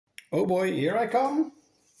Oh boy, here I come.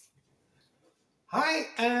 Hi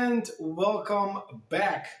and welcome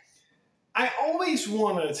back. I always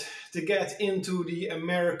wanted to get into the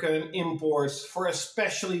American imports for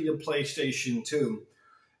especially the PlayStation 2.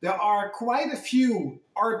 There are quite a few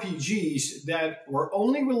RPGs that were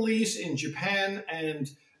only released in Japan and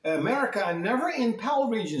America and never in PAL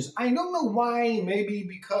regions. I don't know why, maybe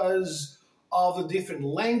because of the different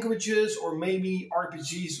languages, or maybe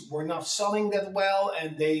RPGs were not selling that well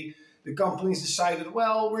and the companies decided,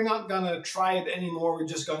 well, we're not gonna try it anymore, we're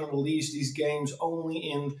just gonna release these games only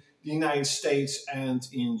in the United States and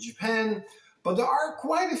in Japan. But there are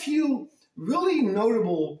quite a few really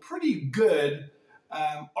notable, pretty good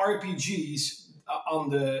RPGs on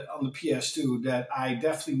the PS2 that I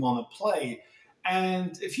definitely want to play.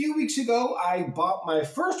 And a few weeks ago, I bought my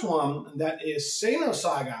first one, and that is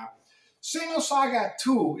Xenosaga. Xenosaga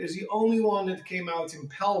 2 is the only one that came out in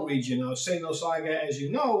PAL region. Now, Xenosaga, as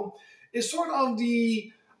you know, is sort of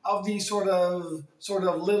the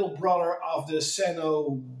little brother of the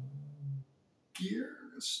Xenogears,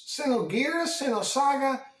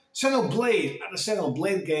 Xenosaga, Xenoblade. The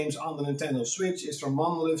Xenoblade games on the Nintendo Switch is from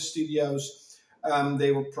Monolith Studios.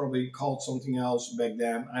 They were probably called something else back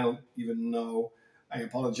then. I don't even know. I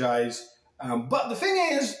apologize. But the thing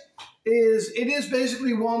is it is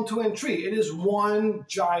basically 1, 2, and 3. It is one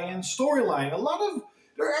giant storyline.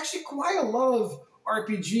 There are actually quite a lot of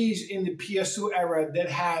RPGs in the PS2 era that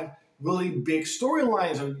had really big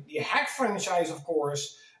storylines. The Hack franchise, of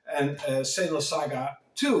course, and Xenosaga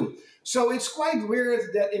 2. So it's quite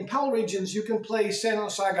weird that in PAL regions you can play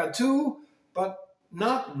Xenosaga 2, but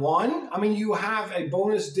not 1. I mean, you have a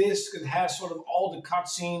bonus disc that has sort of all the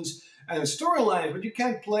cutscenes and storylines, but you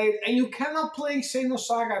can't play it, and you cannot play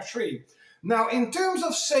Xenosaga 3. Now, in terms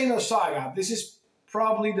of Xenosaga, this is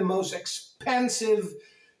probably the most expensive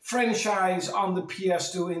franchise on the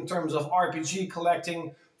PS2 in terms of RPG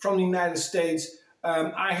collecting from the United States.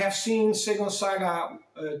 I have seen Xenosaga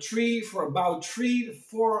 3 for about 300 to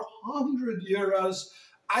 400 euros.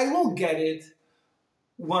 I will get it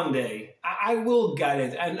one day. I will get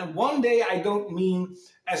it. And one day, I don't mean,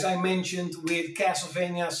 as I mentioned with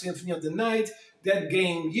Castlevania Symphony of the Night, that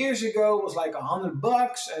game years ago was like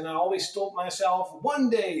 $100, and I always told myself, one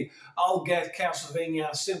day I'll get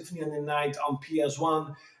Castlevania Symphony of the Night on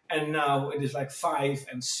PS1, and now it is like 500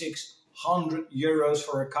 and 600 euros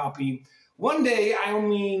for a copy. One day, I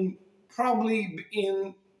mean, probably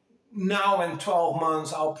in now and 12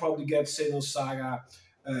 months, I'll probably get Xenosaga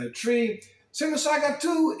 3. Xenosaga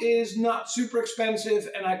 2 is not super expensive,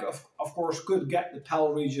 and I, of course, could get the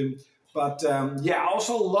PAL region. But yeah, I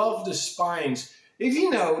also love the spines. If you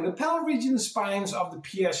know, the PAL region spines of the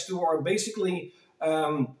PS2 are basically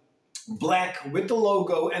black with the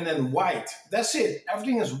logo and then white. That's it.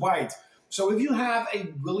 Everything is white. So if you have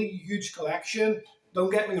a really huge collection,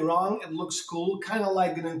 don't get me wrong, it looks cool, kind of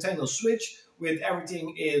like the Nintendo Switch, with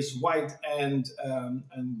everything is white and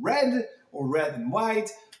red, or red and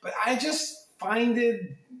white. But I just find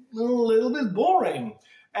it a little bit boring.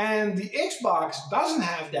 And the Xbox doesn't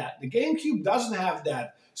have that. The GameCube doesn't have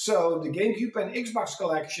that. So the GameCube and Xbox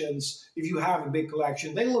collections, if you have a big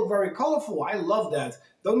collection, they look very colorful. I love that.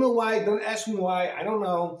 Don't know why, don't ask me why, I don't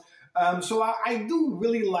know. So I do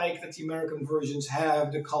really like that the American versions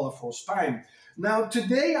have the colorful spine. Now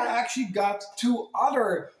today I actually got 2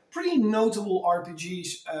 other pretty notable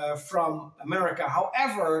RPGs from America.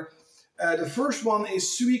 However, the first one is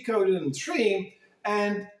Suikoden 3,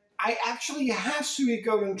 and I actually have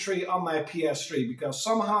Suikoden 3 on my PS3 because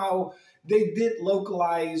somehow they did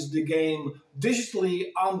localize the game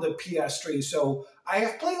digitally on the PS3. So I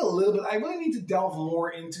have played a little bit. I really need to delve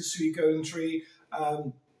more into Suikoden 3.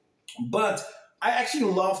 But I actually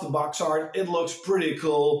love the box art. It looks pretty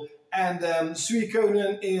cool. And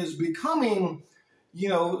Suikoden is becoming, you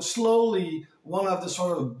know, slowly one of the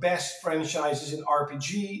sort of best franchises in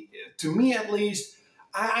RPG, to me at least.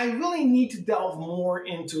 I really need to delve more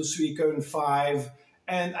into Suikoden 5,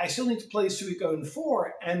 and I still need to play Suikoden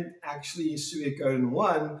 4 and actually Suikoden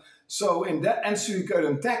 1. So in that, and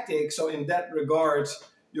Suikoden Tactics. So in that regard,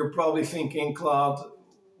 you're probably thinking, Claude,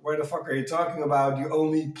 where the fuck are you talking about? You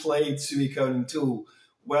only played Suikoden 2.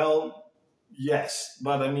 Well, yes,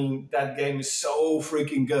 but I mean, that game is so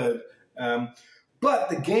freaking good. But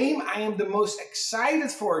the game I am the most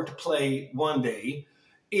excited for to play one day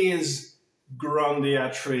is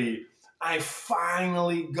Grandia 3. I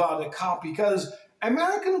finally got a copy because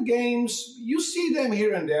American games, you see them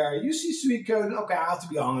here and there. You see Suikoden, okay, I have to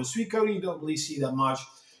be honest, Suikoden you don't really see that much.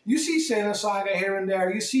 You see Xenosaga here and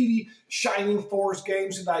there. You see the Shining Force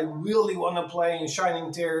games that I really want to play in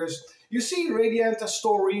Shining Tears. You see Radianta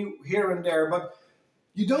Story here and there, but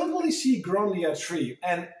you don't really see Grandia 3.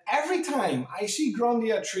 And every time I see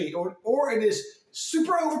Grandia 3, or it is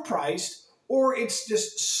super overpriced, or it's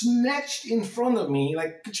just snatched in front of me,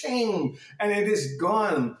 like ka-ching, and it is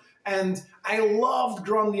gone. And I loved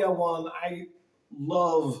Grandia 1. I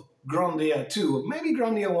love Grandia 2. Maybe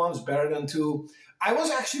Grandia 1 is better than 2. I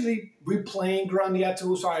was actually replaying Grandia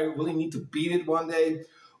 2, so I really need to beat it one day.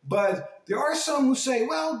 But there are some who say,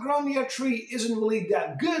 well, Grandia 3 isn't really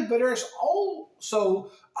that good, but there's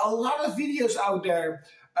also a lot of videos out there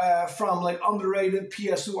from like underrated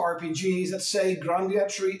PS2 RPGs that say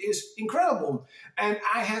Grandia 3 is incredible. And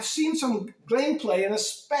I have seen some gameplay, and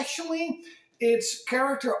especially its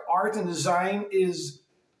character art and design is,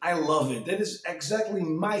 I love it. That is exactly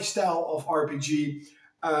my style of RPG.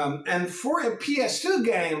 And for a PS2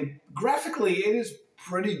 game, graphically, it is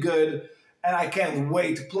pretty good, and I can't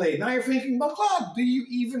wait to play it. Now you're thinking, but Claude, do you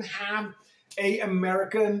even have an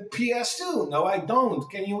American PS2? No, I don't.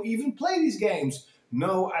 Can you even play these games?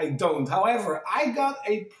 No, I don't. However, I got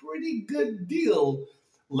a pretty good deal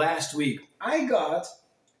last week. I got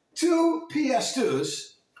 2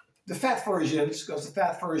 PS2s, the fat versions, because the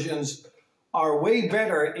fat versions are way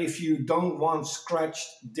better if you don't want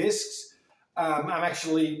scratched discs. I'm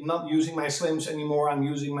actually not using my slims anymore. I'm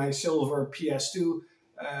using my silver PS2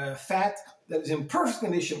 fat that is in perfect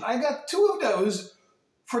condition. I got 2 of those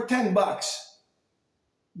for 10 bucks.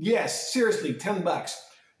 Yes, seriously, 10 bucks.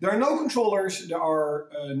 There are no controllers, there are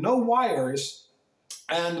no wires,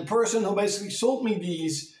 and the person who basically sold me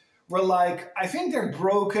these were like, I think they're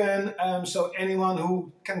broken, so anyone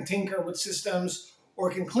who can tinker with systems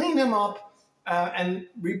or can clean them up and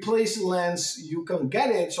replace the lens, you can get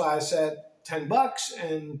it. So I said 10 bucks,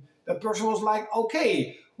 and that person was like,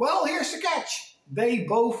 okay, well, here's the catch. They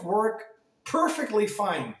both work perfectly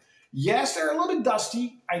fine. Yes, they're a little bit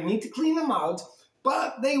dusty. I need to clean them out,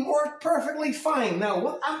 but they work perfectly fine. Now,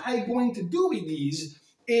 what am I going to do with these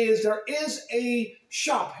is there is a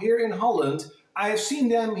shop here in Holland. I have seen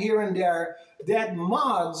them here and there that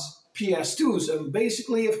mods PS2s, and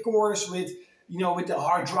basically, of course, with the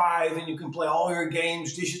hard drive, and you can play all your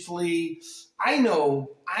games digitally. I know,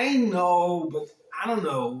 but I don't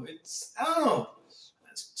know. I don't know.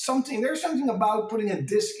 There's something about putting a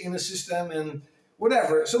disc in a system and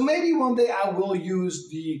whatever. So maybe one day I will use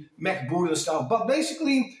the MacBoot and stuff. But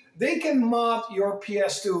basically, they can mod your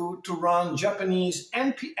PS2 to run Japanese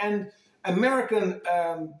and American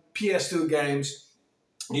PS2 games.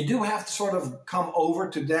 You do have to sort of come over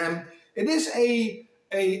to them. It is a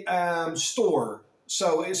store.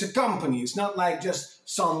 So it's a company. It's not like just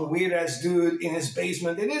some weird-ass dude in his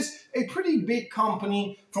basement. It is a pretty big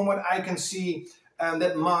company from what I can see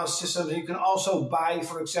that mods systems. You can also buy,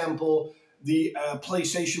 for example, the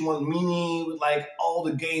PlayStation 1 Mini with like all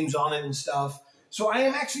the games on it and stuff. So I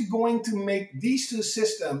am actually going to make these 2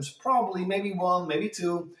 systems, probably maybe 1, maybe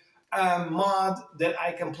 2, mod that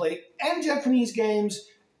I can play and Japanese games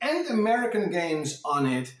and American games on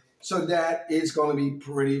it. So that is going to be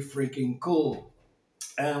pretty freaking cool.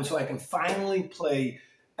 So I can finally play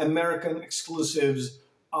American exclusives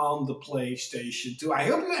on the PlayStation 2. I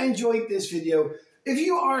hope you enjoyed this video. If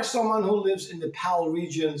you are someone who lives in the PAL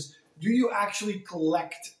regions, do you actually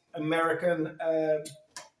collect American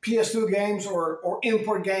PS2 games or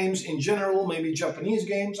import games in general, maybe Japanese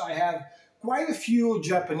games? I have quite a few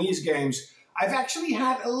Japanese games. I've actually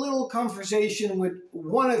had a little conversation with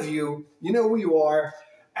one of you, you know who you are,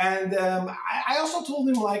 and I also told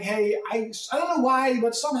him like, hey, I don't know why,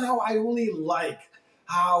 but somehow I really like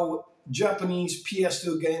how Japanese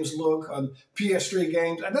PS2 games look on PS3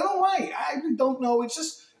 games. I don't know why. I really don't know. It's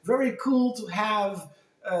just very cool to have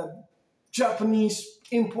Japanese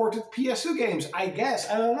imported PS2 games, I guess.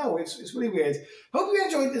 I don't know. It's really weird. Hope you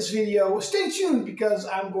enjoyed this video. Stay tuned because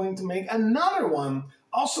I'm going to make another one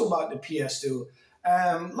also about the PS2.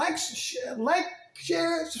 Like,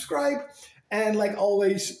 share, subscribe, and like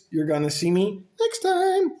always, you're gonna see me next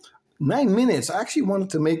time. 9 minutes. I actually wanted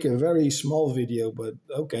to make a very small video, but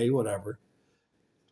okay, whatever.